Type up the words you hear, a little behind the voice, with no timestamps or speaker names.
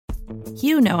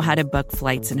You know how to book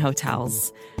flights and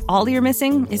hotels. All you're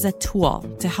missing is a tool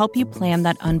to help you plan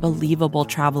that unbelievable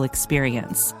travel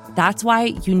experience. That's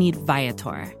why you need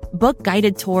Viator. Book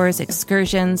guided tours,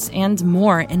 excursions, and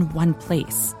more in one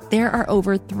place. There are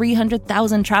over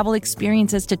 300,000 travel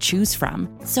experiences to choose from,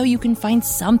 so you can find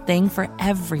something for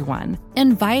everyone.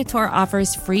 And Viator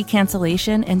offers free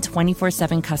cancellation and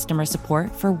 24/7 customer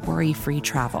support for worry-free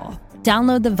travel.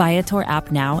 Download the Viator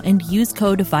app now and use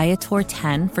code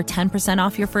Viator10 for 10%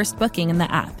 off your first booking in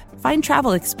the app. Find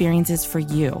travel experiences for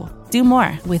you. Do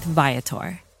more with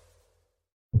Viator.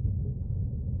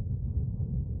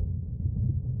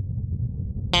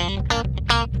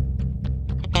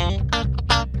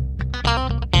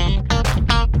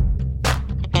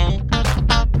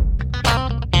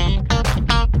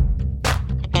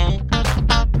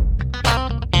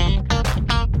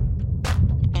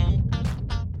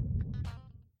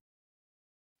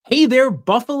 Hey there,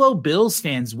 Buffalo Bills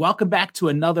fans. Welcome back to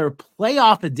another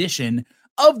playoff edition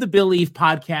of the Billieve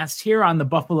podcast here on the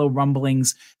Buffalo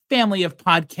Rumblings family of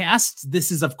podcasts.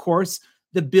 This is, of course,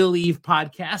 the Billieve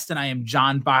podcast, and I am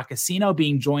John Boccacino,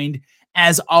 being joined,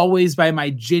 as always, by my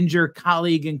ginger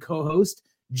colleague and co-host,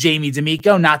 Jamie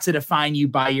D'Amico. Not to define you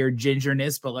by your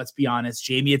gingerness, but let's be honest,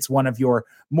 Jamie, it's one of your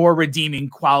more redeeming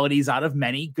qualities out of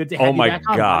many. Good to have you back on.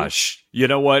 Oh my gosh. You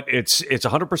know what? It's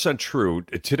 100% true.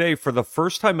 Today, for the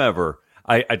first time ever,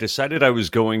 I decided I was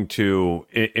going to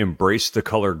embrace the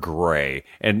color gray.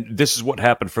 And this is what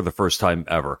happened for the first time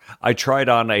ever. I tried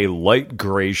on a light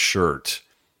gray shirt.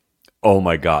 Oh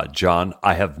my God, John,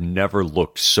 I have never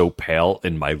looked so pale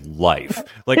in my life.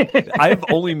 Like, I've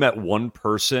only met one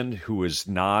person who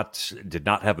did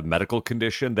not have a medical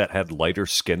condition that had lighter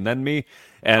skin than me.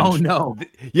 And oh no.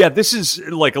 Yeah, this is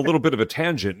like a little bit of a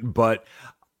tangent, but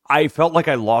I felt like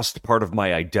I lost part of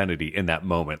my identity in that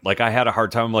moment. Like, I had a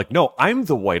hard time. I'm like, no, I'm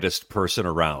the whitest person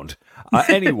around.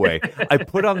 Anyway, I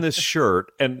put on this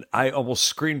shirt and I almost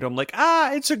screamed. I'm like,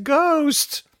 it's a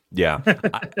ghost. Yeah,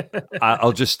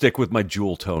 I'll just stick with my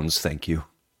jewel tones. Thank you.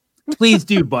 Please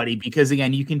do, buddy, because,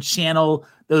 again, you can channel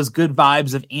those good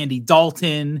vibes of Andy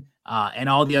Dalton and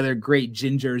all the other great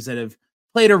gingers that have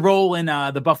played a role in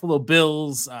the Buffalo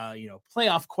Bills,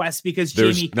 playoff quest, because,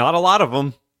 There's Jamie, not a lot of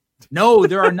them. No,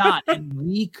 there are not. And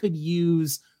we could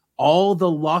use all the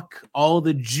luck, all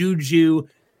the juju.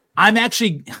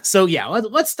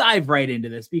 Let's dive right into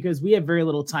this because we have very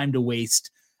little time to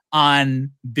waste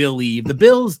on Billieve. The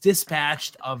Bills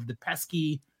dispatched of the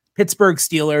pesky Pittsburgh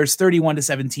Steelers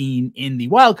 31-17 in the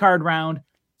wild card round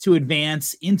to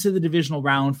advance into the divisional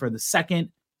round for the second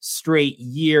straight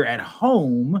year at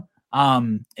home.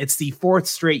 It's the fourth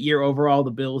straight year overall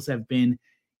the Bills have been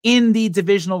in the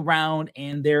divisional round,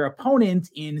 and their opponent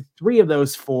in three of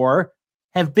those four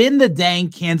have been the dang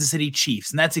Kansas City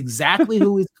Chiefs. And that's exactly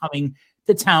who is coming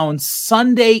to town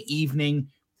Sunday evening,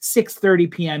 6:30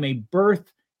 p.m.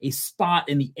 A spot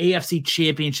in the AFC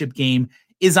Championship game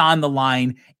is on the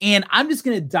line. And I'm just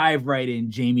going to dive right in,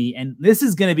 Jamie. And this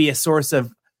is going to be a source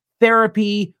of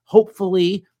therapy,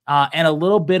 hopefully, and a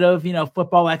little bit of,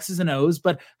 football X's and O's.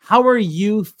 But how are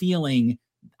you feeling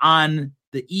on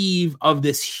the eve of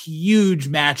this huge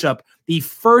matchup? The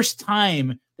first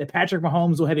time that Patrick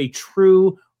Mahomes will have a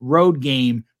true road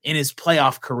game in his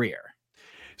playoff career.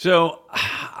 So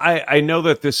I know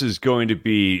that this is going to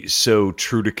be so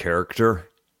true to character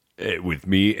with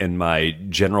me and my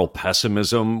general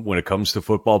pessimism when it comes to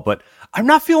football, but I'm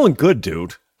not feeling good,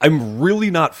 dude. I'm really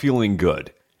not feeling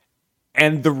good.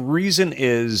 And the reason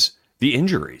is the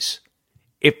injuries.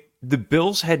 If the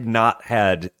Bills had not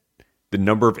had the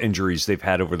number of injuries they've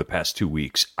had over the past 2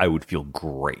 weeks, I would feel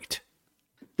great.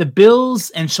 The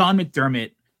Bills and Sean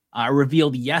McDermott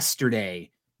revealed yesterday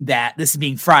that, this is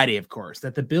being Friday, of course,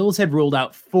 that the Bills had ruled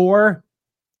out 4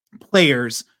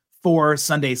 players for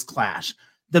Sunday's clash.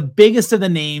 The biggest of the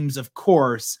names, of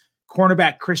course,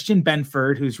 cornerback Christian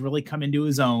Benford, who's really come into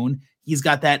his own. He's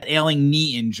got that ailing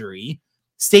knee injury.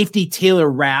 Safety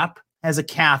Taylor Rapp has a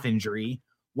calf injury.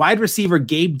 Wide receiver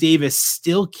Gabe Davis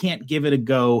still can't give it a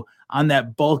go on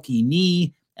that bulky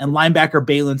knee. And linebacker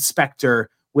Balin Spector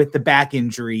with the back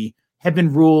injury have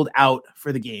been ruled out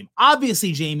for the game.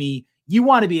 Obviously, Jamie, you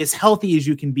want to be as healthy as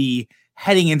you can be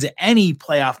heading into any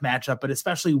playoff matchup, but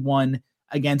especially one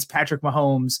against Patrick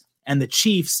Mahomes and the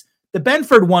Chiefs. The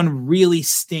Benford one really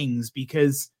stings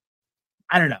because,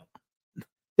 I don't know,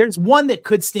 there's one that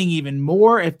could sting even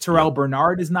more if Terrell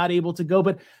Bernard is not able to go.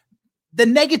 But the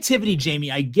negativity,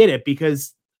 Jamie, I get it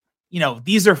because,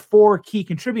 these are 4 key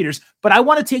contributors, but I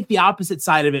want to take the opposite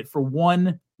side of it for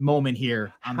one moment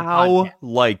here. On the How podcast.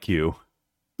 like you.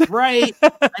 Right?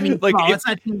 I mean, let's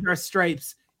not change our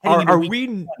stripes Are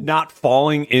we not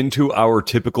falling into our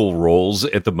typical roles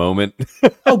at the moment?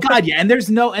 Oh God, yeah.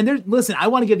 Listen, I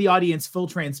want to give the audience full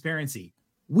transparency.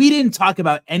 We didn't talk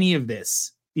about any of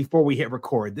this before we hit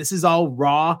record. This is all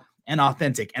raw and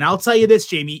authentic. And I'll tell you this,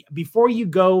 Jamie, before you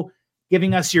go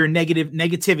giving us your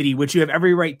negativity, which you have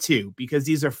every right to, because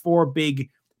these are 4 big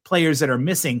players that are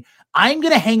missing, I'm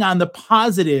going to hang on the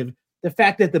positive, the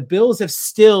fact that the Bills have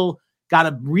still got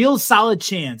a real solid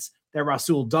chance that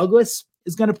Rasul Douglas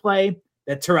is going to play,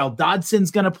 that Terrell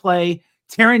Dodson's going to play.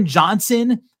 Taron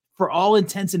Johnson, for all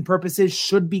intents and purposes,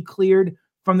 should be cleared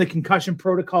from the concussion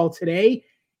protocol today,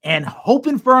 and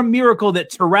hoping for a miracle that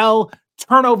Terrell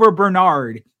Turnover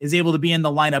Bernard is able to be in the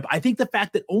lineup. I think the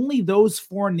fact that only those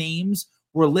 4 names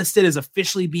were listed as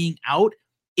officially being out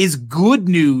is good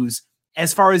news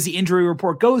as far as the injury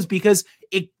report goes, because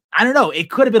it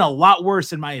could have been a lot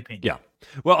worse in my opinion. Yeah.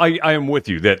 Well, I am with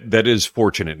you. That is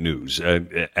fortunate news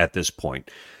at this point.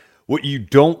 What you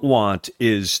don't want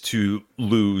is to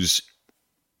lose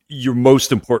your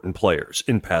most important players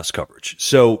in pass coverage.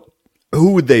 So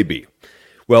who would they be?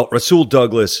 Well, Rasul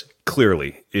Douglas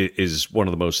clearly is one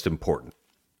of the most important.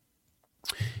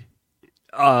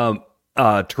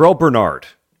 Terrell Bernard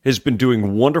has been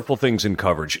doing wonderful things in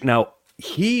coverage. Now,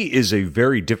 he is a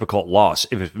very difficult loss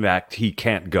if, in fact, he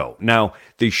can't go. Now,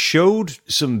 they showed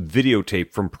some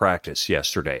videotape from practice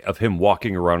yesterday of him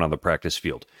walking around on the practice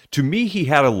field. To me, he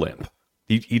had a limp.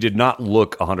 He did not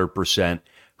look 100%.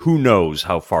 Who knows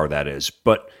how far that is?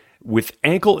 But with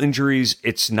ankle injuries,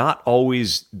 it's not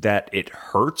always that it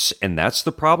hurts, and that's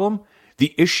the problem.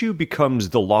 The issue becomes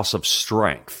the loss of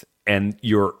strength and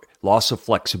your loss of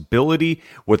flexibility.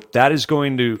 What that is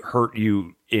going to hurt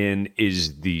you in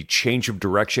is the change of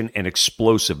direction and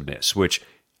explosiveness, which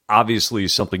obviously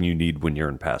is something you need when you're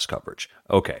in pass coverage.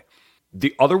 Okay.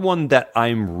 The other one that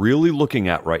I'm really looking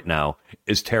at right now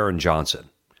is Taron Johnson.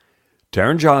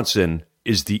 Taron Johnson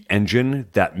is the engine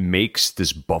that makes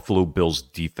this Buffalo Bills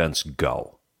defense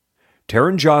go.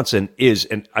 Taron Johnson is,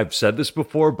 and I've said this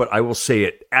before, but I will say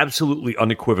it absolutely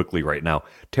unequivocally right now,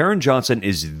 Taron Johnson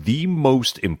is the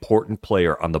most important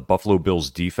player on the Buffalo Bills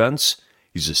defense.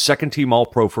 He's a second-team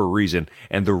All-Pro for a reason,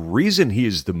 and the reason he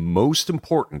is the most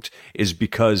important is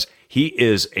because he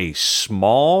is a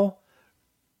small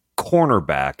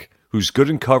cornerback who's good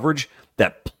in coverage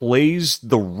that plays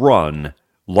the run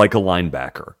like a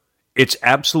linebacker. It's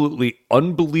absolutely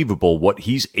unbelievable what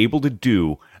he's able to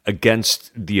do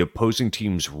against the opposing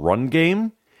team's run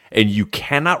game, and you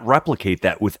cannot replicate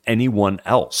that with anyone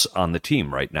else on the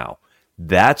team right now.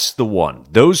 That's the one.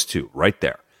 Those two right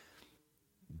there.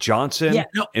 Johnson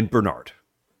and Bernard.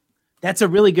 That's a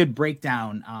really good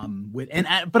breakdown.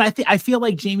 But I feel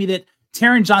like, Jamie, that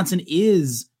Taron Johnson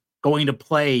is going to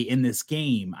play in this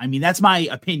game. I mean, that's my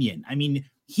opinion. I mean,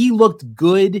 he looked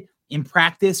good in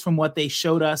practice from what they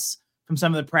showed us from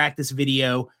some of the practice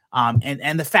video.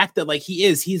 And the fact that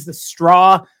he's the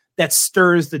straw that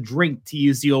stirs the drink, to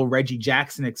use the old Reggie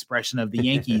Jackson expression of the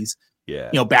Yankees,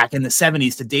 back in the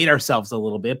 70s, to date ourselves a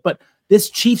little bit. But this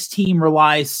Chiefs team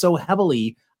relies so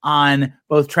heavily on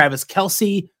both Travis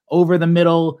Kelce over the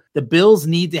middle. The Bills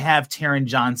need to have Taron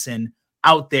Johnson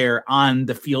out there on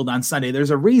the field on Sunday. There's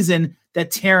a reason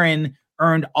that Taron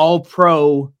earned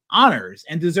All-Pro honors,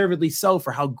 and deservedly so,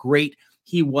 for how great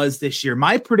he was this year.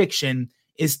 My prediction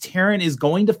is Taron is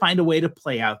going to find a way to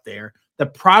play out there. The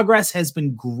progress has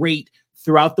been great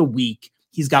throughout the week.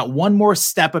 He's got one more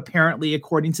step, apparently,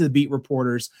 according to the beat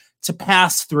reporters, to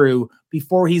pass through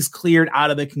before he's cleared out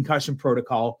of the concussion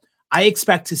protocol. I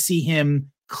expect to see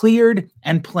him cleared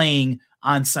and playing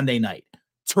on Sunday night.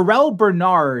 Terrell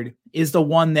Bernard is the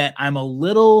one that I'm a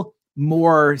little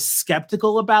more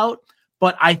skeptical about,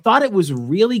 but I thought it was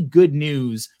really good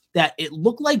news that it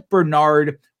looked like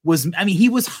Bernard he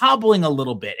was hobbling a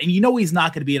little bit, and he's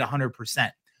not going to be at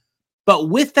 100%. But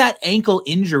with that ankle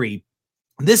injury,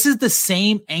 this is the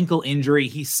same ankle injury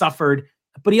he suffered,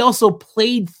 but he also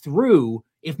played through,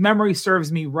 if memory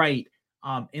serves me right,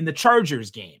 in the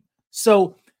Chargers game.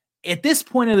 So at this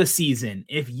point of the season,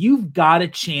 if you've got a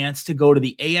chance to go to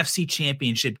the AFC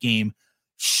Championship game,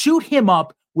 shoot him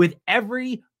up with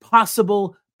every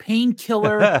possible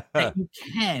painkiller that you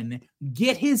can.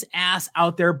 Get his ass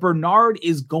out there. Bernard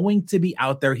is going to be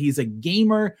out there. He's a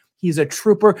gamer. He's a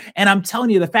trooper. And I'm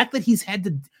telling you, the fact that he's had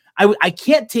to, I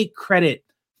can't take credit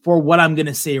for what I'm going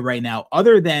to say right now,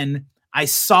 other than I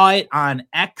saw it on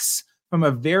X from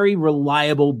a very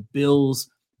reliable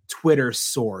Bills Twitter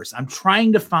source. I'm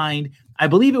trying to find, I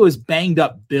believe it was Banged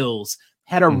Up Bills,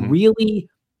 had a really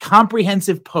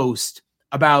comprehensive post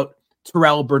about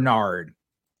Terrell Bernard.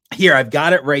 Here, I've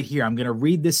got it right here. I'm going to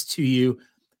read this to you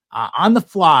on the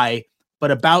fly.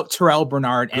 but about Terrell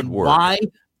Bernard Good and word. why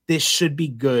this should be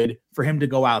good for him to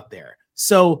go out there.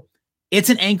 So it's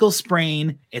an ankle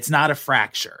sprain. It's not a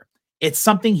fracture. It's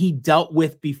something he dealt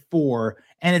with before,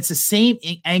 and it's the same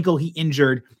ankle he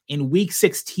injured in week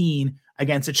 16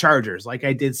 against the Chargers, like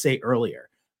I did say earlier.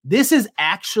 This is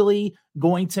actually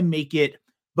going to make it,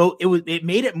 but it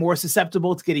made it more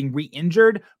susceptible to getting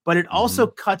re-injured, but it also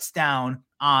cuts down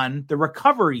on the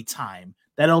recovery time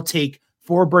that it'll take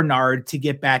for Bernard to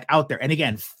get back out there. And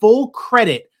again, full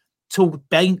credit to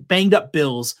Banged Up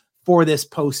Bills for this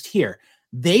post here.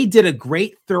 They did a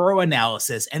great, thorough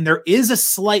analysis, and there is a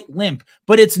slight limp,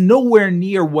 but it's nowhere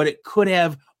near what it could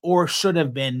have or should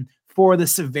have been for the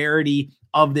severity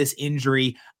of this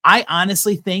injury. I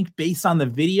honestly think, based on the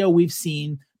video we've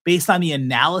seen, based on the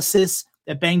analysis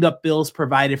that Banged Up Bills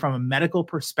provided from a medical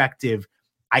perspective,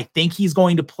 I think he's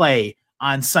going to play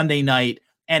on Sunday night.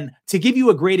 And to give you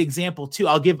a great example, too,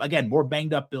 I'll give, again, more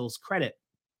Banged Up Bills credit.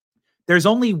 There's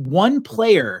only one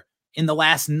player in the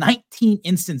last 19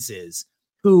 instances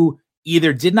who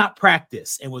either did not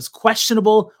practice and was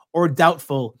questionable or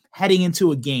doubtful heading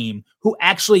into a game who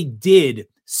actually did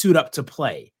suit up to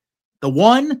play. The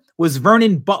one was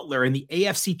Vernon Butler in the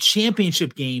AFC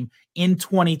Championship game in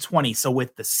 2020. So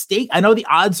with the stake, I know the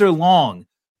odds are long,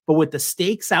 but with the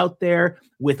stakes out there,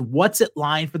 with what's at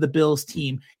line for the Bills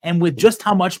team, and with just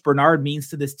how much Bernard means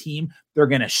to this team, they're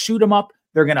going to shoot him up.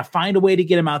 They're going to find a way to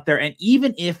get him out there. And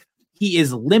even if he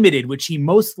is limited, which he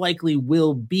most likely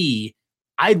will be,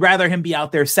 I'd rather him be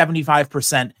out there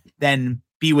 75% than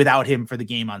be without him for the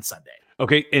game on Sunday.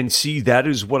 Okay, and see, that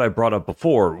is what I brought up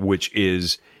before, which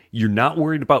is you're not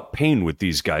worried about pain with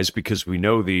these guys because we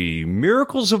know the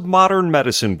miracles of modern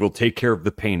medicine will take care of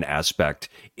the pain aspect.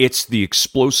 It's the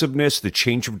explosiveness, the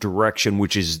change of direction,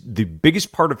 which is the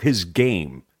biggest part of his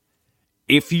game.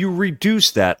 If you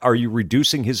reduce that, are you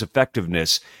reducing his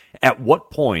effectiveness? At what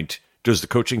point does the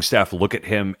coaching staff look at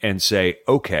him and say,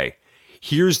 okay,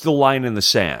 here's the line in the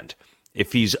sand.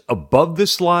 If he's above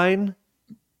this line,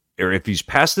 or if he's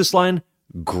past this line,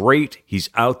 great, he's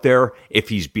out there. If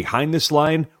he's behind this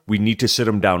line, we need to sit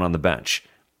him down on the bench.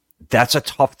 That's a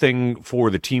tough thing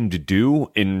for the team to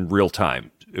do in real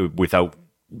time without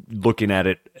looking at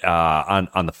it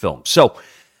on the film. So,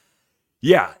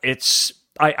 yeah,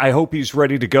 I hope he's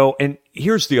ready to go. And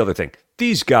here's the other thing.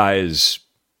 These guys,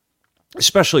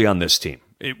 especially on this team,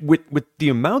 with the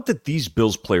amount that these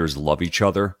Bills players love each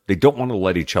other, they don't want to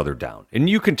let each other down. And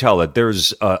you can tell that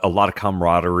there's a lot of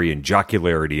camaraderie and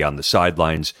jocularity on the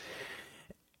sidelines.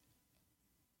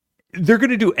 They're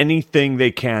going to do anything they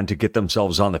can to get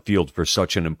themselves on the field for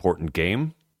such an important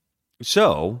game.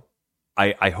 So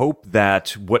I hope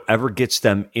that whatever gets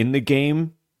them in the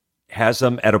game has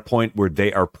them at a point where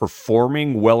they are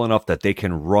performing well enough that they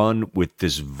can run with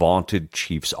this vaunted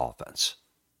Chiefs offense.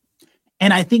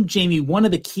 And I think, Jamie, one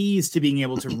of the keys to being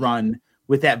able to run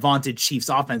with that vaunted Chiefs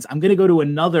offense, I'm going to go to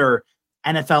another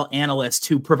NFL analyst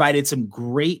who provided some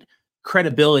great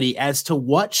credibility as to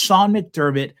what Sean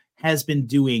McDermott has been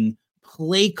doing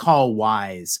play call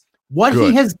wise, what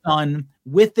he has done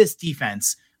with this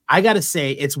defense. I got to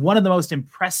say, it's one of the most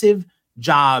impressive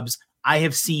jobs I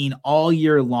have seen all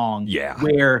year long. Yeah.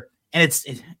 And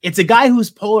it's a guy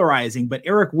who's polarizing, but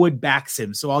Eric Wood backs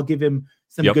him. So I'll give him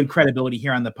some good credibility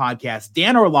here on the podcast.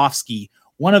 Dan Orlovsky,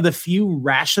 one of the few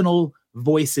rational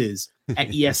voices at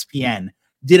ESPN,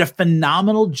 did a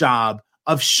phenomenal job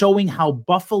of showing how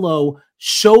Buffalo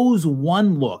shows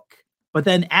one look, but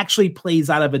then actually plays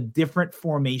out of a different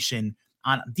formation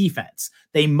on defense.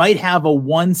 They might have a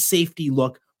one safety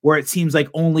look where it seems like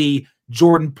only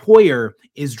Jordan Poyer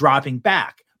is dropping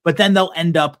back, but then they'll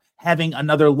end up having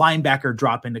another linebacker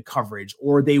drop into coverage,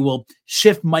 or they will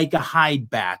shift Micah Hyde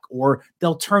back, or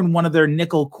they'll turn one of their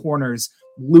nickel corners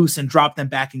loose and drop them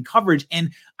back in coverage.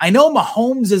 And I know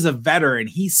Mahomes is a veteran.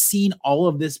 He's seen all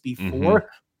of this before,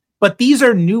 but these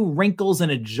are new wrinkles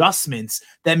and adjustments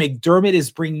that McDermott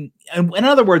is bringing. And in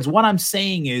other words, what I'm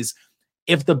saying is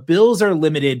if the Bills are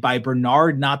limited by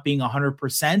Bernard not being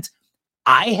 100%,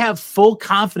 I have full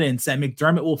confidence that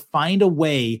McDermott will find a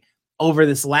way over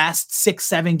this last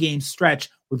 6-7 game stretch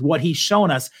with what he's shown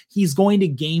us. He's going to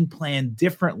game plan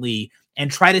differently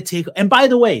and try to take. And by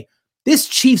the way, this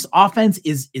Chiefs offense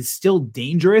is still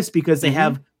dangerous because they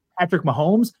have Patrick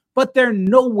Mahomes, but they're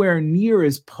nowhere near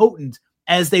as potent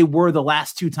as they were the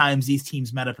last two times these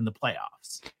teams met up in the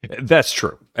playoffs. That's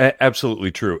true.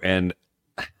 Absolutely true. And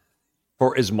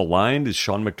for as maligned as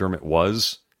Sean McDermott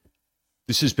was,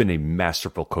 this has been a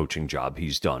masterful coaching job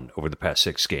he's done over the past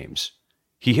 6 games.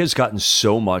 He has gotten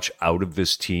so much out of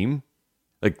this team.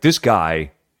 Like, this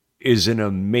guy is an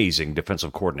amazing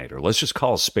defensive coordinator. Let's just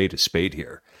call a spade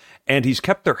here. and he's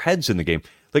kept their heads in the game.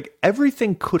 Like,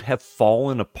 everything could have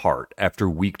fallen apart after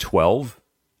week 12,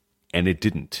 and it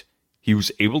didn't. He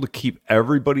was able to keep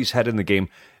everybody's head in the game.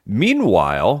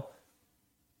 Meanwhile,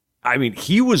 I mean,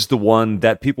 he was the one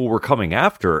that people were coming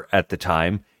after at the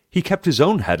time. He kept his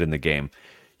own head in the game.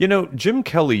 You know, Jim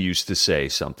Kelly used to say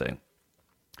something,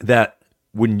 that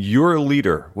when you're a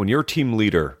leader, when you're a team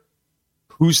leader,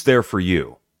 who's there for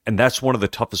you? And that's one of the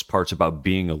toughest parts about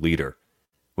being a leader.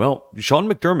 Well,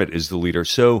 Sean McDermott is the leader,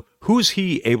 so who's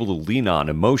he able to lean on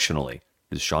emotionally?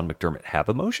 Does Sean McDermott have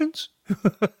emotions?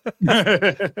 Or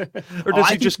does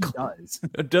he just... He does.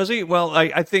 Does he? Well,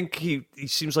 I think he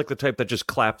seems like the type that just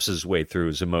claps his way through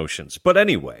his emotions. But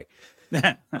anyway,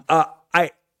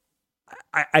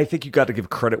 I think you got to give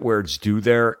credit where it's due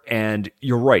there. And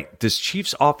you're right. This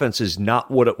Chiefs offense is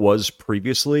not what it was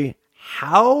previously.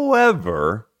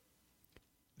 However,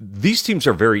 these teams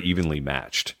are very evenly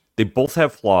matched. They both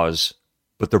have flaws,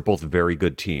 but they're both very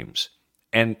good teams.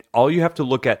 And all you have to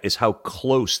look at is how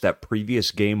close that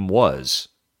previous game was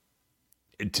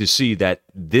to see that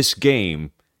this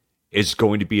game is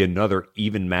going to be another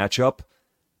even matchup.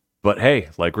 But hey,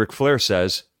 like Ric Flair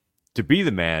says, to be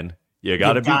the man, you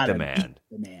got to beat the man.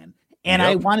 And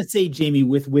I want to say, Jamie,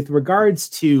 with regards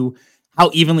to how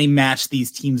evenly matched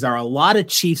these teams are, a lot of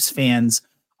Chiefs fans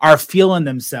are feeling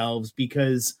themselves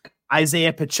because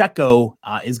Isaiah Pacheco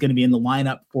is going to be in the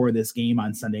lineup for this game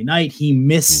on Sunday night. He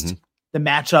missed the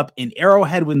matchup in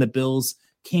Arrowhead when the Bills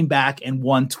came back and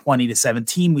won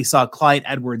 20-17. We saw Clyde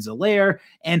Edwards-Helaire,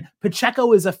 and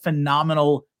Pacheco is a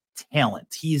phenomenal talent.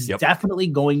 He's definitely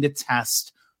going to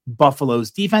test Buffalo's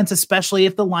defense, especially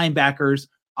if the linebackers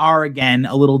are, again,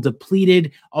 a little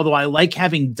depleted. Although I like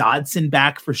having Dodson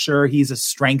back for sure. He's a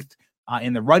strength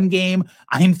in the run game.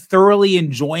 I'm thoroughly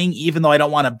enjoying, even though I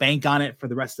don't want to bank on it for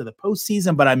the rest of the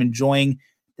postseason, but I'm enjoying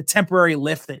the temporary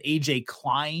lift that AJ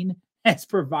Klein has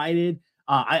provided.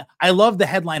 I love the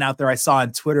headline out there I saw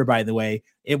on Twitter, by the way.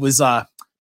 It was, the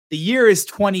year is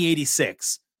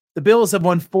 2086. The Bills have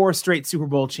won 4 straight Super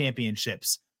Bowl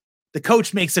championships. The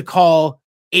coach makes a call.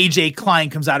 AJ Klein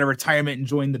comes out of retirement and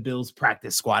joined the Bills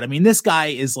practice squad. I mean, this guy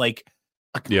is like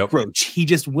a cockroach. He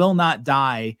just will not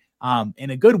die in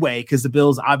a good way, because the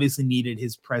Bills obviously needed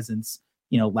his presence,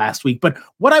 last week. But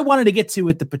what I wanted to get to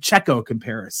with the Pacheco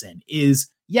comparison is,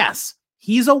 yes,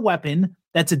 he's a weapon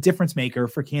that's a difference maker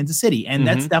for Kansas City. And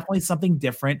that's definitely something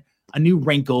different, a new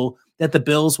wrinkle that the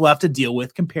Bills will have to deal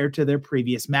with compared to their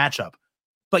previous matchup.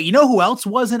 But you know who else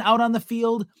wasn't out on the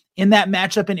field in that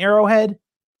matchup in Arrowhead?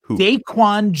 Who?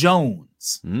 Daquan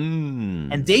Jones.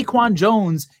 And Daquan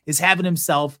Jones is having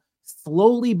himself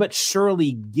slowly but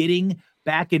surely getting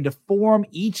back into form,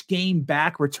 each game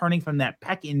back, returning from that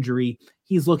pec injury.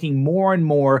 He's looking more and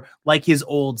more like his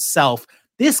old self.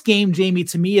 This game, Jamie,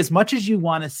 to me, as much as you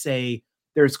want to say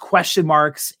there's question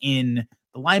marks in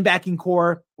the linebacking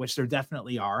core, which there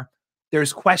definitely are,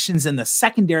 there's questions in the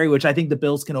secondary, which I think the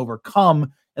Bills can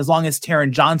overcome as long as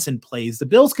Taron Johnson plays. The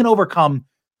Bills can overcome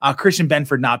Christian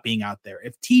Benford not being out there.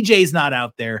 If TJ's not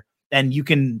out there, then you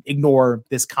can ignore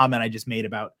this comment I just made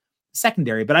about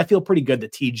secondary. But I feel pretty good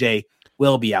that TJ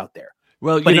will be out there.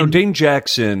 Well, Dane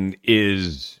Jackson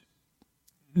is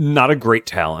not a great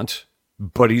talent,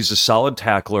 but he's a solid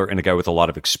tackler and a guy with a lot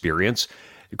of experience.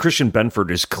 Christian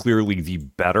Benford is clearly the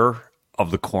better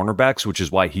of the cornerbacks, which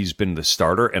is why he's been the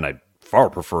starter. And I far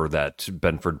prefer that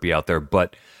Benford be out there.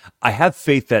 But I have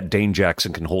faith that Dane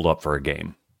Jackson can hold up for a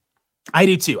game. I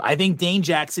do too. I think Dane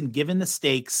Jackson, given the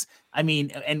stakes, I mean,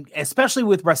 and especially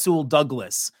with Rasul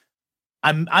Douglas,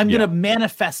 I'm going to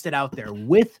manifest it out there.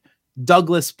 With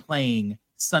Douglas playing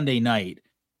Sunday night,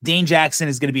 Dane Jackson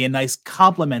is going to be a nice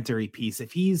complementary piece.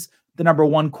 If he's the number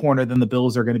one corner, then the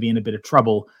Bills are going to be in a bit of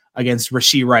trouble against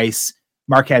Rashee Rice,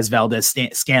 Marquez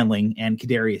Valdez-Scantling, and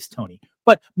Kadarius Toney.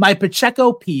 But my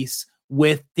Pacheco piece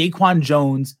with Daquan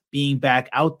Jones being back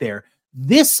out there,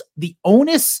 the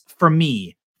onus for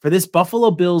me for this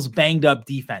Buffalo Bills banged up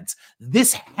defense,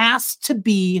 this has to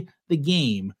be the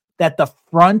game that the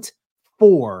front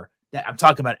four that I'm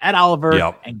talking about, Ed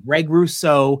Oliver and Greg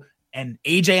Rousseau and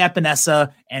AJ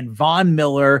Epinesa and Von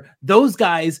Miller, those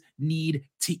guys need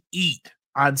to eat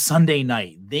on Sunday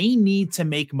night. They need to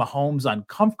make Mahomes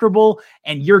uncomfortable,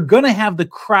 and you're going to have the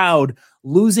crowd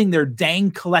losing their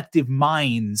dang collective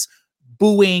minds,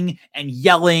 booing and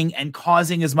yelling and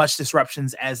causing as much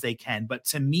disruptions as they can. But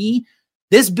to me,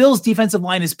 this Bills defensive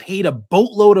line is paid a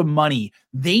boatload of money.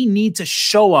 They need to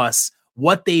show us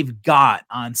what they've got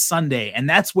on Sunday. And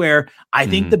that's where I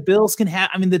think the Bills can have,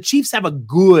 the Chiefs have a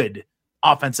good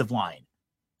offensive line.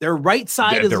 Their right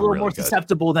side is a little more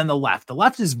susceptible than the left. The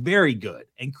left is very good.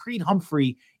 And Creed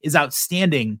Humphrey is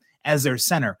outstanding as their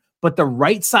center. but the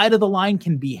right side of the line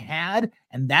can be had.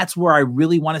 And that's where I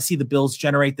really want to see the Bills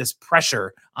generate this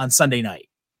pressure on Sunday night.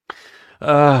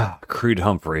 Creed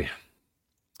Humphrey.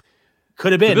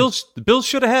 Could have been. The Bills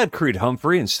should have had Creed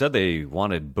Humphrey. Instead, they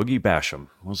wanted Boogie Basham.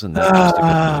 Wasn't that just a good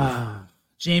move?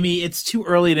 Jamie, it's too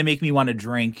early to make me want to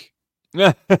drink.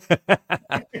 But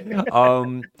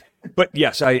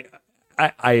yes, I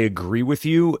agree with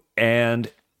you.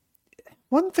 And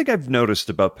one thing I've noticed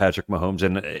about Patrick Mahomes,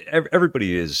 and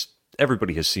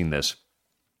everybody has seen this.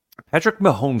 Patrick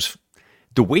Mahomes,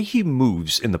 the way he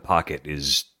moves in the pocket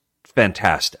is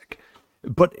fantastic.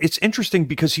 But it's interesting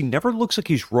because he never looks like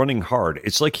he's running hard.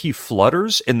 It's like he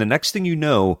flutters, and the next thing you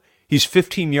know, he's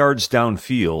 15 yards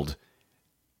downfield,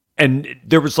 and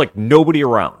there was like nobody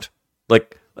around.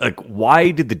 Like why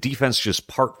did the defense just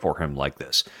part for him like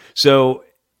this? So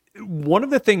one of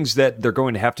the things that they're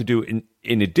going to have to do,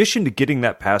 in addition to getting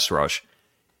that pass rush,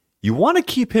 you want to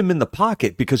keep him in the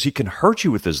pocket because he can hurt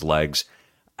you with his legs.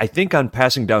 I think on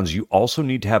passing downs, you also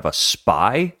need to have a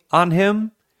spy on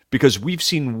him, because we've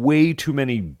seen way too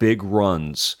many big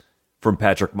runs from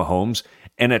Patrick Mahomes,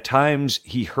 and at times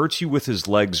he hurts you with his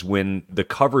legs when the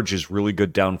coverage is really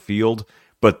good downfield,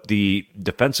 but the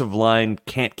defensive line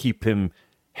can't keep him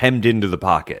hemmed into the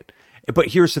pocket. But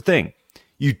here's the thing.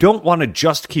 You don't want to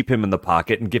just keep him in the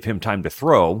pocket and give him time to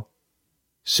throw.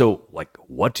 So,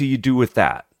 what do you do with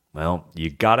that? Well, you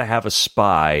got to have a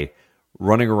spy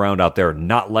running around out there,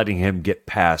 not letting him get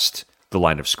past the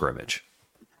line of scrimmage.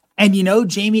 And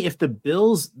Jamie, if the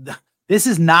Bills, this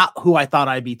is not who I thought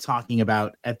I'd be talking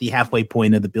about at the halfway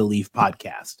point of the Billieve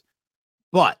podcast.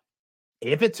 But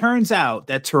if it turns out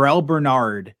that Terrell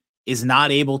Bernard is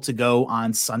not able to go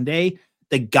on Sunday,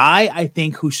 the guy I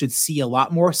think who should see a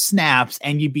lot more snaps,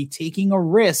 and you'd be taking a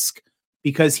risk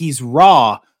because he's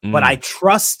raw, but I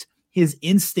trust his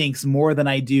instincts more than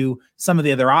I do some of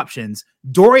the other options.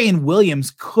 Dorian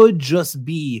Williams could just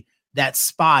be that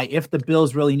spy if the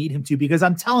Bills really need him to, because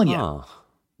I'm telling you,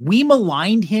 we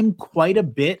maligned him quite a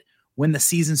bit when the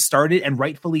season started, and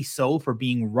rightfully so, for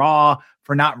being raw,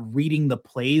 for not reading the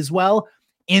plays well.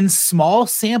 In small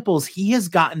samples, he has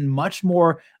gotten much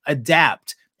more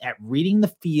adept at reading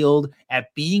the field,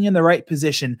 at being in the right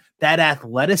position. That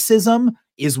athleticism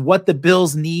is what the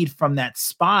Bills need from that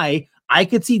spy. I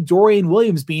could see Dorian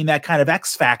Williams being that kind of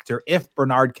X factor if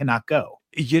Bernard cannot go.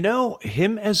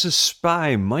 Him as a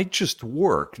spy might just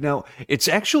work. Now, it's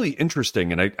actually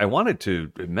interesting, and I wanted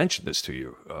to mention this to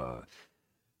you.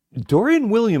 Dorian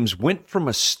Williams went from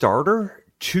a starter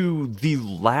to the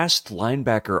last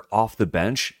linebacker off the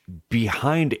bench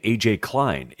behind A.J.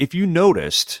 Klein. If you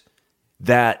noticed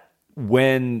that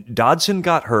when Dodson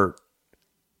got hurt,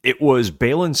 it was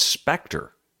Balin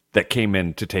Spector that came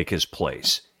in to take his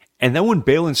place. And then when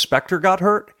Balin Spector got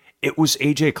hurt, it was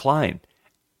A.J. Klein.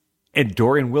 And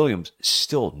Dorian Williams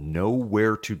still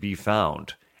nowhere to be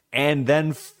found. And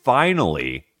then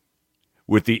finally,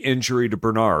 with the injury to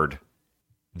Bernard,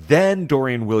 then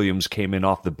Dorian Williams came in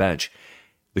off the bench.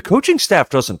 The coaching staff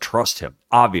doesn't trust him,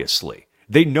 obviously.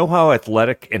 They know how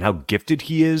athletic and how gifted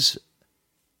he is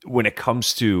when it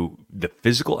comes to the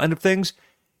physical end of things.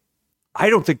 I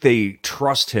don't think they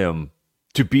trust him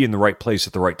to be in the right place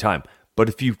at the right time. But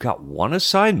if you've got one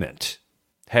assignment,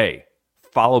 hey,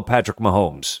 follow Patrick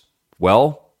Mahomes.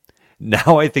 Well,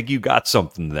 now I think you got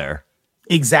something there.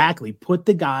 Exactly. Put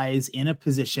the guys in a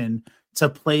position to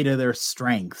play to their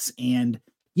strengths. And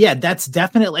yeah, that's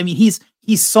definitely, he's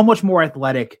so much more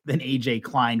athletic than A.J.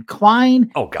 Klein.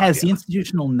 Klein has the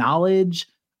institutional knowledge.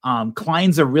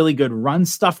 Klein's a really good run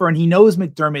stuffer, and he knows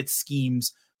McDermott's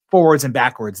schemes forwards and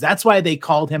backwards. That's why they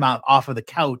called him out off of the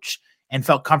couch and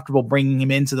felt comfortable bringing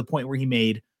him in to the point where he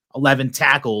made 11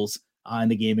 tackles in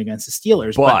the game against the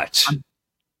Steelers. But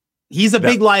he's a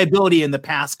big liability in the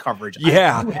pass coverage.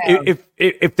 Yeah,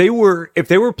 if they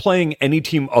were playing any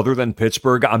team other than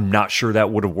Pittsburgh, I'm not sure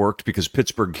that would have worked, because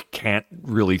Pittsburgh can't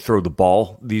really throw the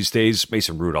ball these days.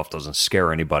 Mason Rudolph doesn't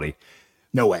scare anybody.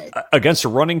 No way. Against a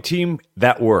running team,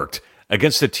 that worked.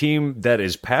 Against a team that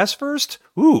is pass first,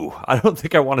 I don't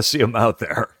think I want to see him out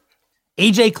there.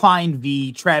 A.J. Klein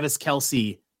v. Travis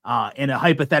Kelce in a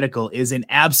hypothetical is an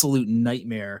absolute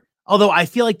nightmare. Although I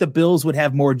feel like the Bills would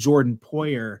have more Jordan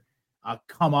Poyer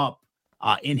come up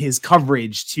in his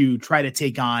coverage to try to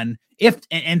take on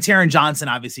and Taron Johnson,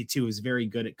 obviously, too, is very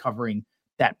good at covering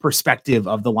that perspective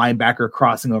of the linebacker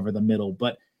crossing over the middle.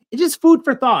 But it's just food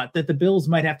for thought that the Bills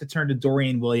might have to turn to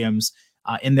Dorian Williams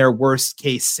in their worst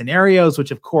case scenarios,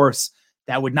 which, of course,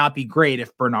 that would not be great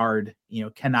if Bernard,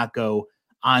 cannot go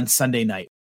on Sunday night.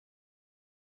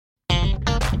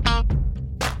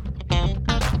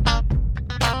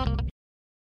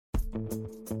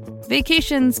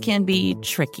 Vacations can be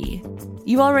tricky.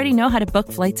 You already know how to book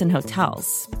flights and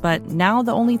hotels, but now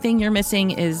the only thing you're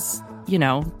missing is,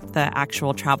 the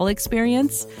actual travel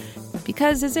experience.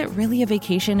 Because is it really a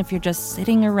vacation if you're just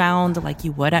sitting around like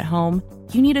you would at home?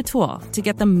 You need a tool to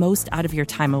get the most out of your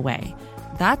time away.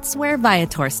 That's where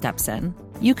Viator steps in.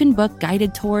 You can book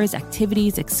guided tours,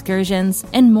 activities, excursions,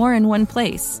 and more in one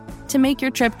place to make your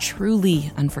trip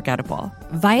truly unforgettable.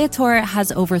 Viator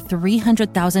has over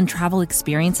 300,000 travel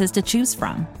experiences to choose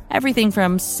from. Everything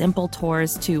from simple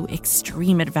tours to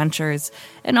extreme adventures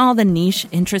and all the niche,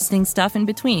 interesting stuff in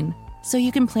between. So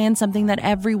you can plan something that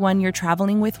everyone you're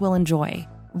traveling with will enjoy.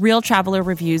 Real traveler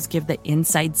reviews give the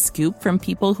inside scoop from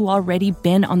people who already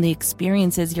been on the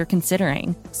experiences you're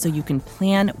considering, so you can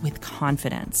plan with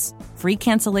confidence. Free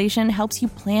cancellation helps you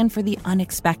plan for the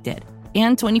unexpected.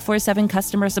 And 24/7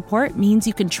 customer support means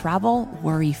you can travel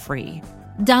worry-free.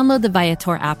 Download the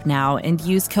Viator app now and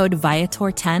use code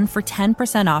Viator10 for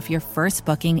 10% off your first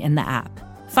booking in the app.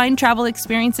 Find travel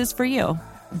experiences for you.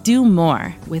 Do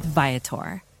more with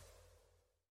Viator.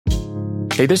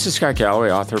 Hey, this is Scott Galloway,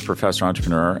 author, professor,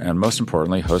 entrepreneur, and most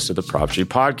importantly, host of the Prop G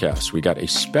podcast. We got a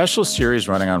special series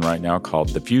running on right now called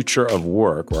The Future of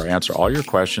Work, where I answer all your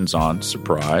questions on,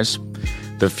 surprise,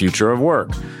 the future of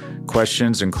work.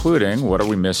 Questions including, what are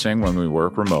we missing when we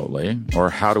work remotely? Or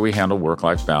how do we handle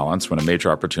work-life balance when a major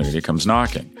opportunity comes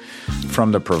knocking?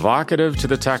 From the provocative to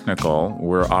the technical,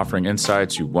 we're offering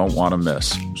insights you won't want to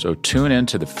miss. So tune in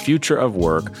to The Future of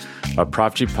Work, a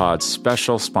Prop G Pod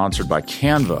special sponsored by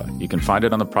Canva. You can find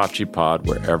it on the Prop G Pod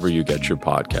wherever you get your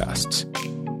podcasts.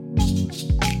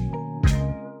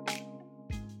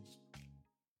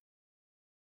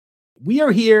 We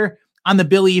are here on the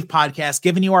Billieve podcast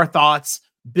giving you our thoughts.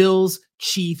 Bills,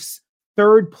 Chiefs,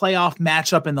 third playoff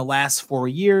matchup in the last 4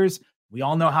 years. We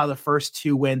all know how the first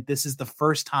two went. This is the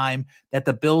first time that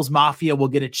the Bills Mafia will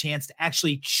get a chance to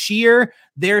actually cheer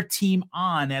their team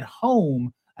on at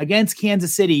home against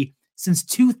Kansas City since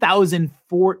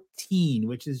 2014,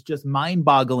 which is just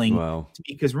mind-boggling. Wow. To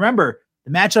me, because remember,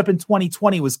 the matchup in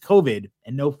 2020 was COVID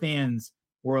and no fans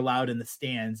were allowed in the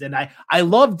stands. And I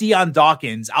love Deion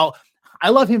Dawkins. I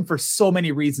love him for so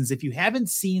many reasons. If you haven't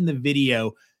seen the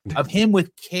video of him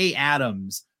with Kay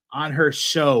Adams on her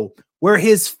show, where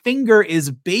his finger is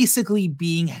basically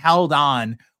being held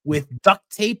on with duct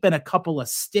tape and a couple of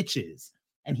stitches.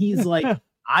 And he's like,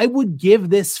 I would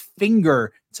give this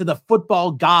finger to the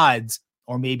football gods,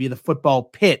 or maybe the football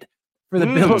pit, for the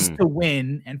Bills to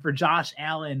win and for Josh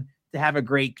Allen to have a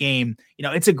great game.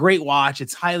 It's a great watch.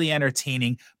 It's highly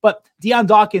entertaining. But Deion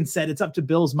Dawkins said it's up to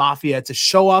Bills Mafia to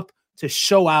show up, to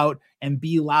show out, and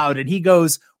be loud. And he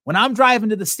goes, when I'm driving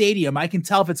to the stadium, I can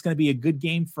tell if it's going to be a good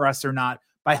game for us or not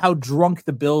by how drunk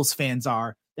the Bills fans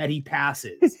are that he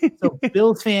passes. So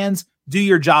Bills fans, do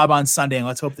your job on Sunday, and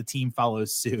let's hope the team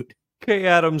follows suit. Kay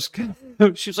Adams,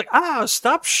 she's like,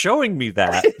 stop showing me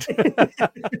that.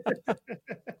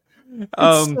 It's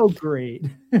so great.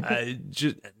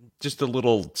 Just a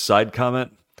little side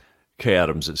comment. Kay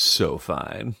Adams is so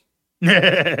fine.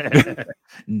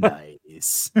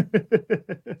 Nice.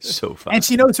 So fun. And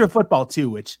she knows her football too,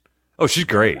 which she's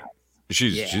great.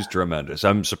 She's tremendous.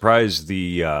 I'm surprised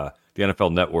the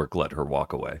NFL Network let her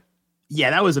walk away. Yeah,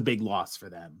 that was a big loss for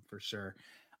them for sure.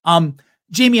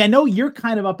 Jamie, I know you're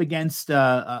kind of up against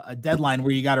a deadline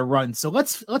where you got to run. So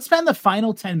let's spend the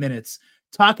final 10 minutes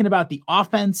talking about the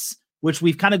offense, which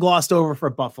we've kind of glossed over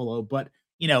for Buffalo, but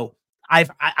I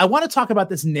want to talk about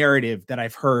this narrative that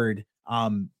I've heard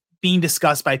being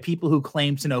discussed by people who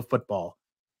claim to know football.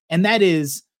 And that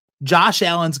is Josh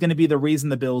Allen's going to be the reason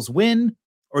the Bills win,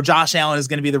 or Josh Allen is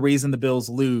going to be the reason the Bills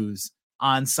lose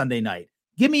on Sunday night.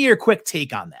 Give me your quick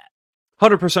take on that.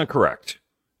 100% correct.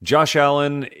 Josh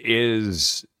Allen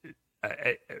is,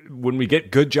 when we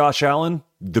get good Josh Allen,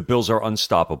 the Bills are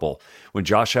unstoppable. When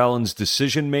Josh Allen's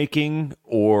decision-making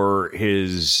or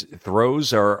his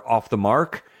throws are off the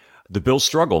mark, the Bills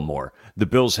struggle more. The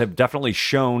Bills have definitely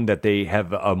shown that they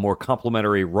have a more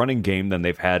complementary running game than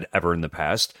they've had ever in the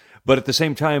past. But at the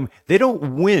same time, they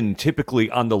don't win typically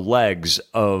on the legs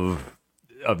of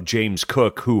James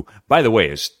Cook, who, by the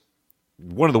way, is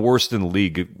one of the worst in the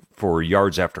league for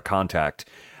yards after contact.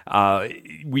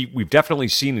 We've definitely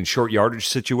seen in short yardage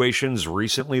situations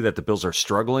recently that the Bills are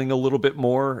struggling a little bit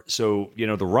more. So,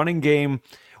 the running game,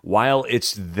 while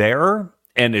it's there,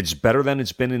 and it's better than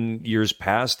it's been in years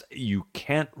past, you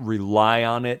can't rely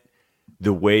on it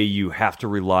the way you have to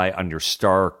rely on your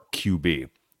star QB.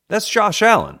 That's Josh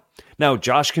Allen. Now,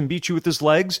 Josh can beat you with his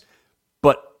legs,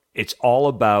 but it's all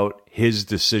about his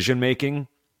decision-making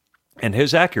and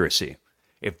his accuracy.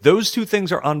 If those two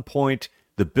things are on point,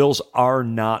 the Bills are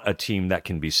not a team that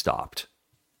can be stopped.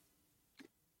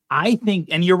 I think,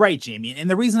 and you're right, Jamie. And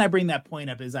the reason I bring that point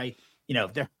up is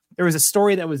there was a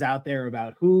story that was out there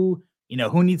about who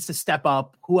needs to step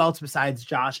up, who else besides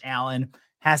Josh Allen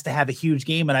has to have a huge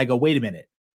game. And I go, wait a minute.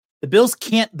 The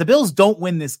Bills don't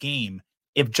win this game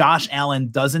if Josh Allen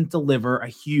doesn't deliver a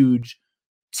huge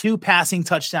 2 passing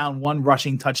touchdown, 1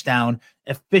 rushing touchdown,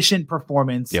 efficient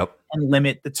performance, and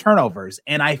limit the turnovers.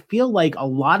 And I feel like a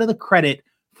lot of the credit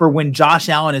for when Josh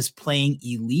Allen is playing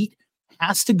elite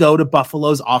has to go to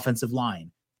Buffalo's offensive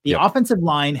line. The offensive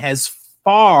line has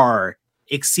far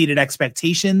exceeded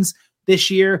expectations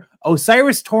this year.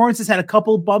 Osiris Torrance has had a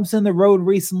couple bumps in the road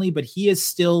recently, but he is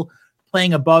still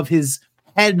playing above his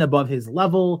head and above his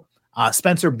level.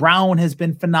 Spencer Brown has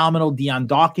been phenomenal. Deion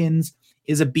Dawkins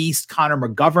is a beast. Connor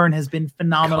McGovern has been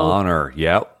phenomenal.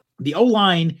 The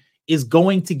O-line is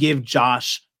going to give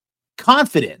Josh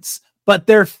confidence, but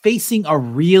they're facing a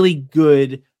really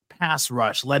good pass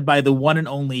rush led by the one and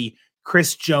only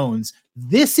Chris Jones.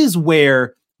 This is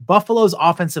where Buffalo's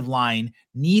offensive line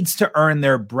needs to earn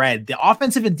their bread. The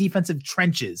offensive and defensive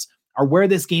trenches are where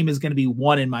this game is going to be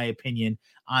won, in my opinion,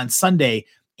 on Sunday.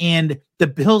 And the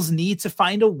Bills need to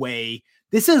find a way.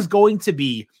 This is going to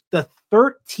be the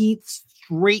 13th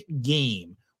straight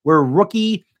game where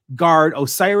rookie guard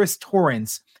Osiris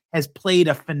Torrance has played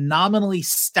a phenomenally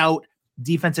stout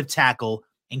defensive tackle,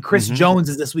 and Chris Jones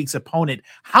is this week's opponent.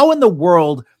 How in the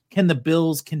world can the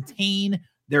Bills contain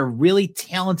their really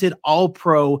talented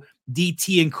all-pro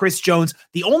DT and Chris Jones?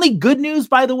 The only good news,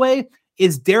 by the way,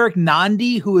 is Derek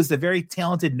Nandi, who is the very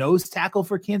talented nose tackle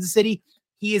for Kansas City.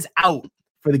 He is out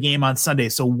for the game on Sunday.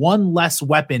 So one less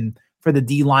weapon for the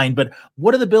D-line. But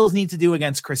what do the Bills need to do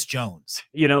against Chris Jones?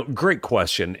 Great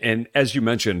question. And as you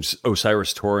mentioned,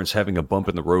 Osiris Torrance having a bump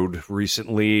in the road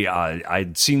recently.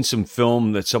 I'd seen some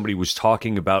film that somebody was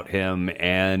talking about him,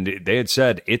 and they had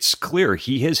said it's clear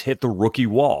he has hit the rookie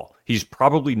wall. He's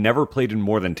probably never played in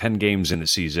more than 10 games in a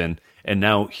season. And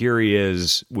now here he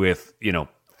is with,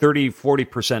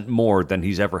 30-40% more than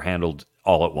he's ever handled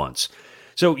all at once.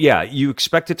 So yeah, you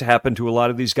expect it to happen to a lot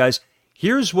of these guys.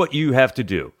 Here's what you have to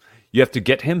do. You have to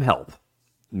get him help,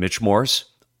 Mitch Morse,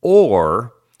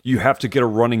 or you have to get a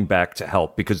running back to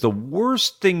help, because the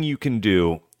worst thing you can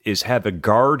do is have a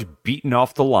guard beaten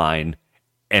off the line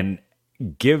and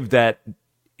give that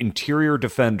interior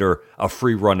defender a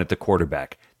free run at the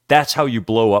quarterback. That's how you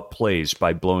blow up plays,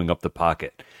 by blowing up the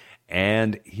pocket.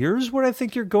 And here's what I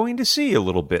think you're going to see a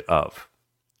little bit of.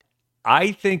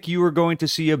 I think you are going to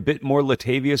see a bit more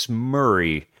Latavius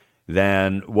Murray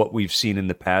than what we've seen in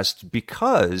the past,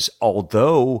 because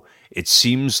although it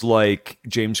seems like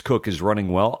James Cook is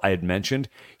running well, I had mentioned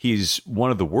he's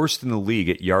one of the worst in the league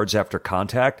at yards after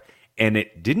contact, and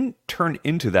it didn't turn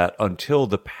into that until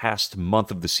the past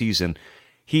month of the season.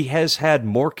 He has had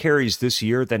more carries this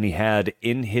year than he had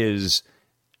in his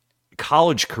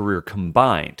college career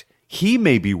combined. He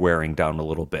may be wearing down a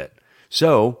little bit.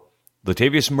 So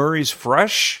Latavius Murray's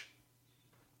fresh.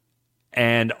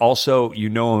 And also,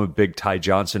 I'm a big Ty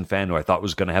Johnson fan, who I thought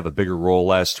was going to have a bigger role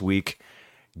last week.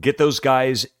 Get those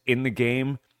guys in the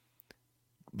game.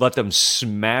 Let them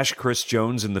smash Chris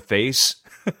Jones in the face.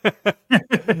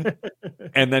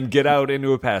 And then get out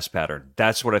into a pass pattern.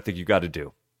 That's what I think you got to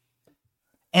do.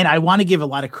 And I want to give a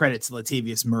lot of credit to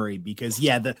Latavius Murray, because,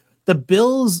 the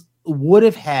Bills would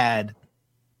have had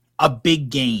a big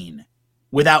gain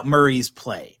without Murray's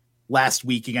play last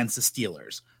week against the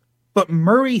Steelers. But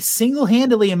Murray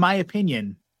single-handedly, in my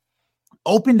opinion,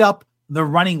 opened up the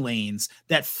running lanes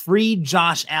that freed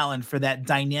Josh Allen for that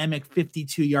dynamic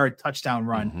 52-yard touchdown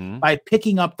run by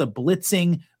picking up the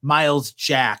blitzing Miles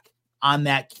Jack on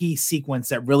that key sequence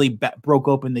that really broke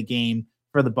open the game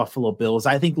for the Buffalo Bills.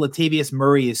 I think Latavius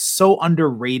Murray is so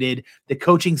underrated. The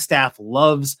coaching staff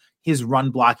loves his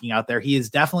run blocking out there. He is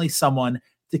definitely someone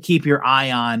to keep your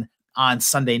eye on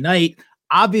Sunday night.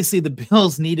 Obviously, the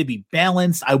Bills need to be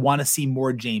balanced. I want to see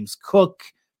more James Cook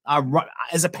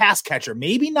as a pass catcher.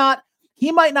 Maybe not.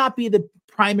 He might not be the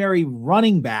primary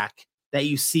running back that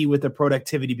you see with the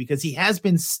productivity, because he has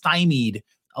been stymied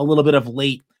a little bit of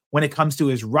late when it comes to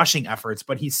his rushing efforts,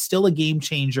 but he's still a game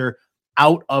changer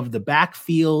out of the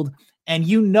backfield. And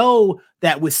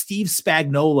that with Steve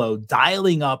Spagnuolo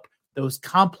dialing up those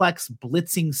complex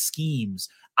blitzing schemes,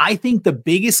 I think the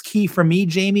biggest key for me,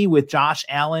 Jamie, with Josh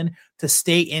Allen to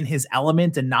stay in his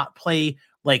element and not play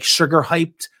like sugar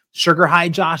high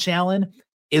Josh Allen,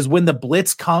 is when the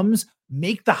blitz comes,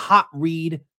 make the hot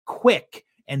read quick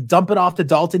and dump it off to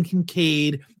Dalton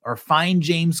Kincaid, or find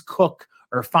James Cook,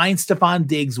 or find Stephon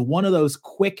Diggs, one of those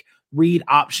quick read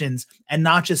options, and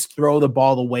not just throw the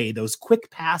ball away. Those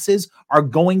quick passes are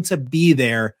going to be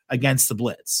there against the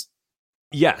blitz.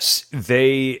 Yes,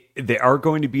 they are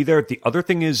going to be there. The other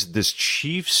thing is this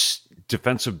Chiefs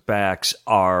defensive backs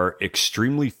are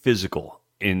extremely physical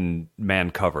in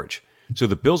man coverage. So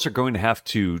the Bills are going to have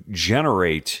to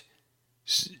generate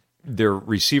their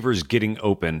receivers getting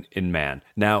open in man.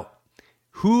 Now,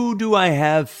 who do I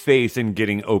have faith in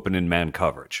getting open in man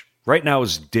coverage? Right now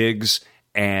is Diggs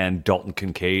and Dalton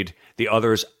Kincaid. The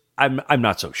others, I'm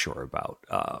not so sure about.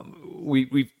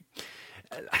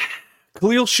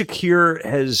 Khalil Shakir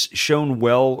has shown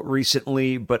well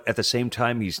recently, but at the same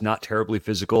time, he's not terribly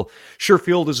physical.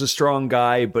 Sherfield is a strong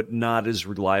guy, but not as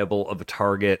reliable of a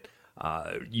target.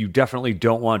 You definitely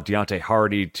don't want Deontay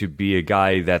Hardy to be a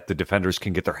guy that the defenders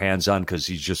can get their hands on because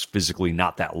he's just physically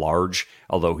not that large,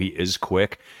 although he is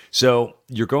quick. So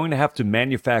you're going to have to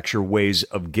manufacture ways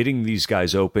of getting these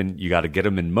guys open. You got to get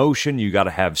them in motion. You got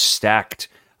to have stacked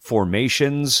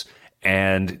formations,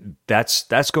 and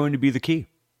that's going to be the key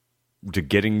to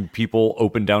getting people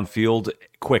open downfield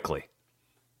quickly.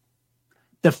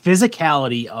 The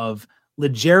physicality of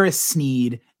L'Jarius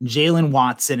Sneed, Jalen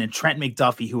Watson, and Trent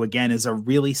McDuffie, who again is a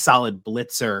really solid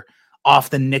blitzer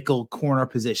off the nickel corner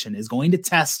position, is going to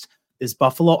test this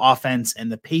Buffalo offense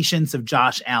and the patience of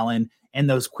Josh Allen and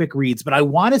those quick reads. But I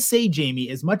want to say, Jamie,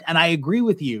 as much, and I agree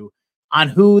with you on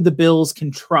who the Bills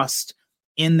can trust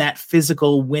in that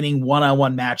physical winning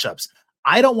one-on-one matchups.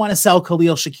 I don't want to sell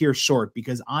Khalil Shakir short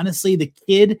because honestly, the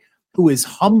kid who is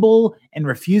humble and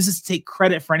refuses to take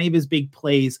credit for any of his big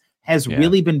plays has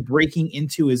really been breaking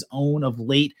into his own of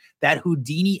late. That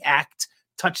Houdini act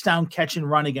touchdown catch and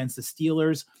run against the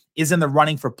Steelers is in the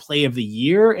running for play of the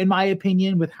year, in my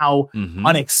opinion, with how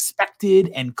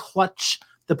unexpected and clutch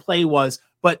the play was.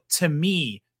 But to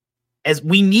me, as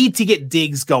we need to get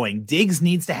Diggs going, Diggs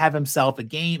needs to have himself a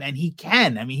game, and he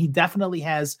can. I mean, he definitely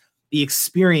has the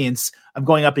experience of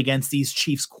going up against these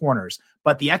Chiefs corners.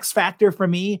 But the X factor for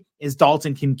me is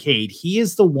Dalton Kincaid. He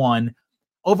is the one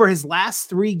over his last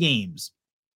 3 games.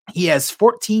 He has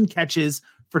 14 catches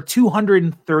for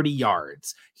 230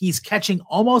 yards. He's catching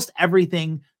almost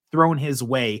everything thrown his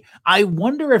way. I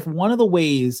wonder if one of the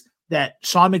ways that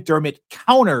Sean McDermott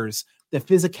counters the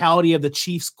physicality of the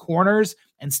Chiefs corners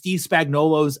and Steve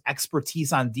Spagnuolo's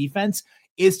expertise on defense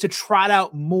is to trot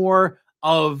out more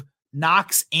of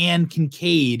Knox and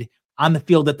Kincaid on the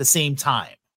field at the same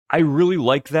time. I really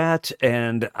like that,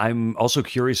 and I'm also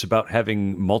curious about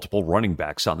having multiple running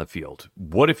backs on the field.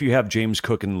 What if you have James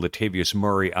Cook and Latavius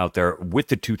Murray out there with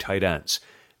the 2 tight ends?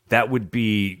 That would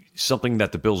be something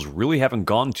that the Bills really haven't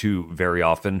gone to very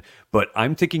often, but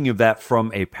I'm thinking of that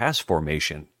from a pass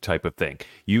formation type of thing.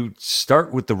 You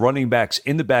start with the running backs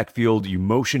in the backfield, you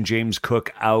motion James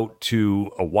Cook out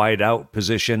to a wide out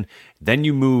position, then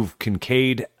you move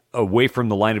Kincaid away from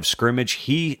the line of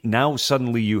scrimmage. Now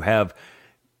suddenly you have,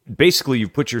 basically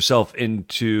you've put yourself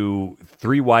into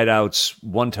 3 wideouts,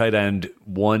 1 tight end,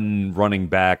 1 running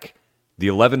back, the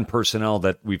 11 personnel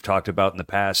that we've talked about in the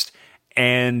past.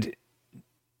 And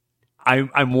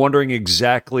I'm wondering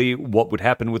exactly what would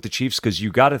happen with the Chiefs, because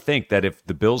you got to think that if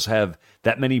the Bills have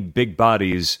that many big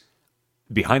bodies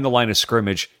behind the line of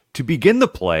scrimmage to begin the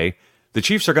play, the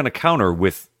Chiefs are going to counter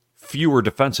with fewer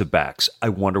defensive backs. I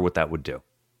wonder what that would do.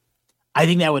 I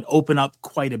think that would open up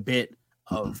quite a bit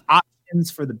of options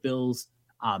for the Bills,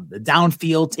 the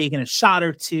downfield, taking a shot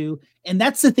or two. And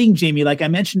that's the thing, Jamie, like I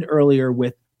mentioned earlier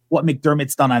with what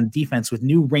McDermott's done on defense with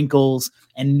new wrinkles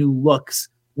and new looks,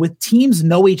 with teams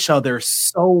know each other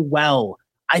so well.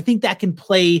 I think that can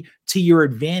play to your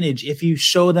advantage if you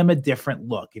show them a different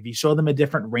look, if you show them a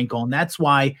different wrinkle. And that's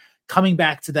why coming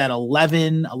back to that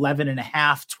 11 and a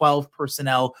half, 12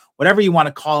 personnel, whatever you want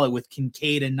to call it, with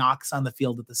Kincaid and Knox on the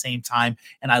field at the same time.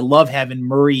 And I love having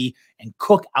Murray and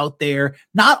Cook out there,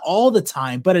 not all the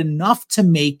time, but enough to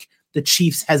make the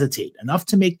Chiefs hesitate, enough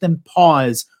to make them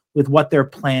pause with what their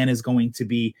plan is going to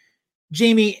be.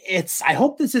 Jamie, I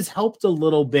hope this has helped a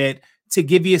little bit to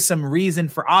give you some reason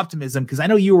for optimism, because I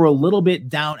know you were a little bit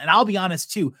down, and I'll be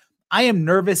honest too, I am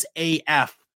nervous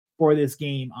AF for this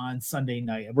game on Sunday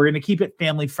night. We're going to keep it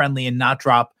family friendly and not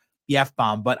drop the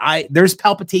F-bomb, but there's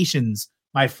palpitations,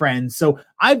 my friend. So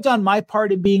I've done my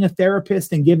part in being a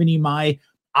therapist and giving you my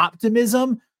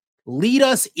optimism. Lead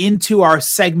us into our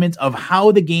segment of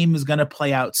how the game is going to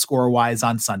play out score-wise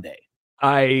on Sunday.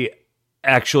 I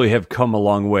actually have come a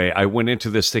long way. I went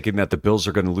into this thinking that the Bills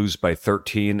are going to lose by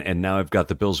 13, and now I've got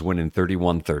the Bills winning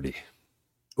 31-30.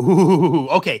 Ooh,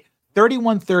 okay.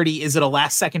 31-30, is it a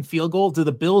last-second field goal? Do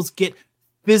the Bills get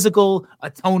physical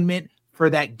atonement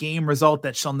for that game result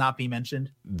that shall not be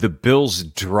mentioned? The Bills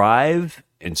drive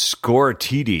and score a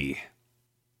TD.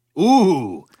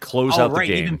 Ooh. Close out the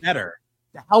game. Even better.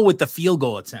 the hell with the field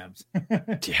goal attempt.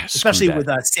 Yeah, Especially with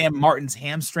Sam Martin's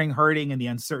hamstring hurting and the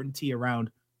uncertainty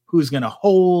around who's going to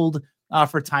hold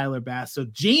for Tyler Bass. So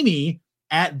Jamie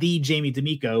at the Jamie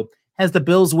D'Amico has the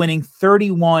Bills winning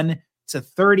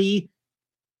 31-30.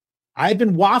 I've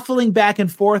been waffling back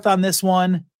and forth on this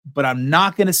one, but I'm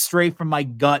not going to stray from my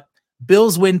gut.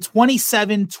 Bills win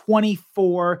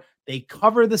 27-24. They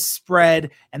cover the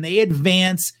spread and they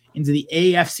advance into the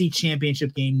AFC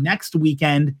Championship game next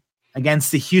weekend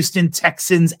against the Houston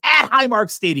Texans at Highmark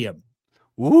Stadium.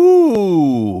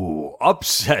 Ooh,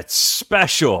 upset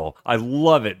special. I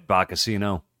love it,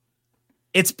 Boccacino.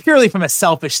 It's purely from a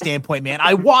selfish standpoint, man.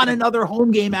 I want another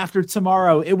home game after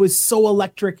tomorrow. It was so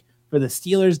electric for the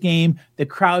Steelers game. The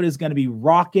crowd is going to be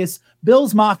raucous.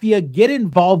 Bills Mafia, get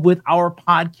involved with our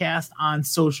podcast on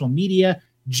social media.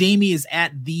 Jamie is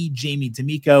at the Jamie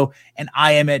D'Amico, and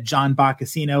I am at John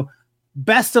Boccacino.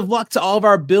 Best of luck to all of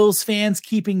our Bills fans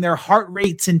keeping their heart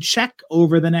rates in check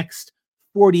over the next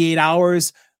 48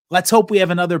 hours. Let's hope we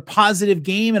have another positive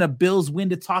game and a Bills win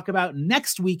to talk about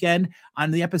next weekend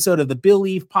on the episode of the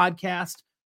Billieve podcast.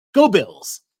 Go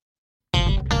Bills!